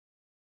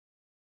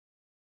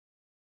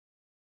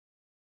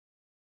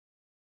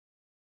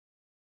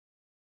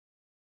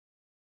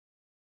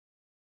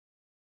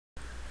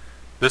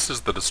This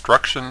is the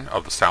destruction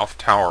of the South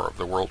Tower of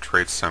the World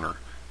Trade Center,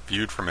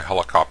 viewed from a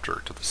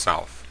helicopter to the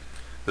south.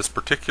 This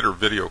particular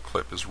video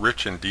clip is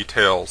rich in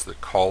details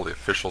that call the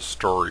official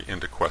story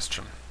into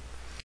question.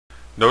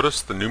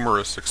 Notice the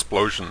numerous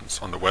explosions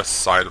on the west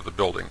side of the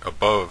building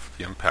above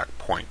the impact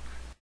point.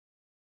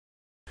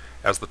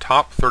 As the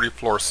top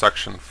 30-floor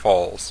section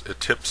falls, it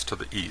tips to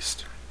the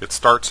east. It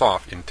starts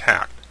off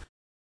intact,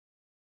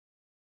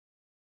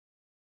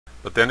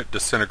 but then it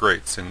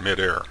disintegrates in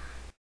mid-air.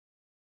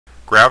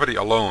 Gravity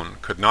alone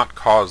could not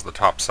cause the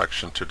top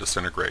section to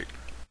disintegrate.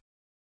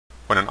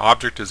 When an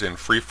object is in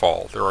free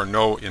fall, there are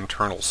no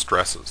internal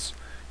stresses.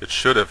 It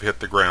should have hit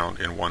the ground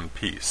in one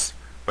piece,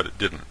 but it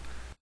didn't.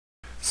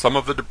 Some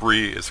of the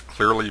debris is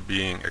clearly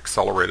being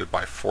accelerated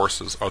by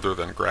forces other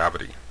than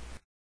gravity.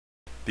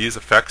 These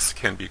effects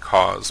can be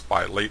caused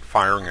by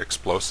late-firing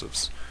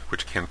explosives,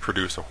 which can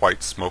produce a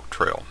white smoke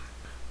trail.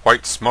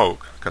 White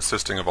smoke,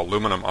 consisting of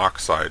aluminum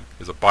oxide,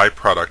 is a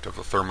byproduct of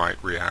the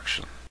thermite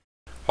reaction.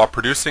 While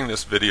producing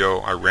this video,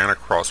 I ran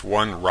across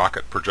one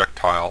rocket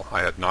projectile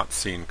I had not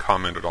seen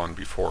commented on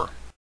before.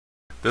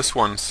 This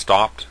one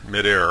stopped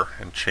mid-air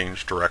and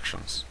changed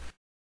directions.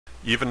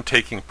 Even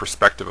taking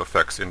perspective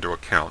effects into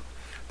account,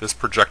 this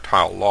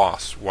projectile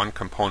lost one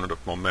component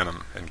of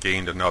momentum and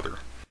gained another.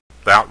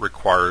 That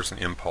requires an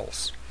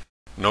impulse.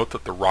 Note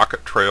that the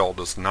rocket trail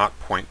does not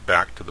point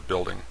back to the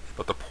building,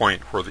 but the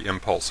point where the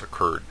impulse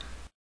occurred.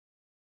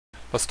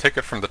 Let's take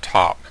it from the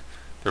top.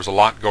 There's a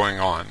lot going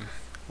on.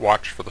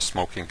 Watch for the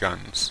smoking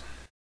guns.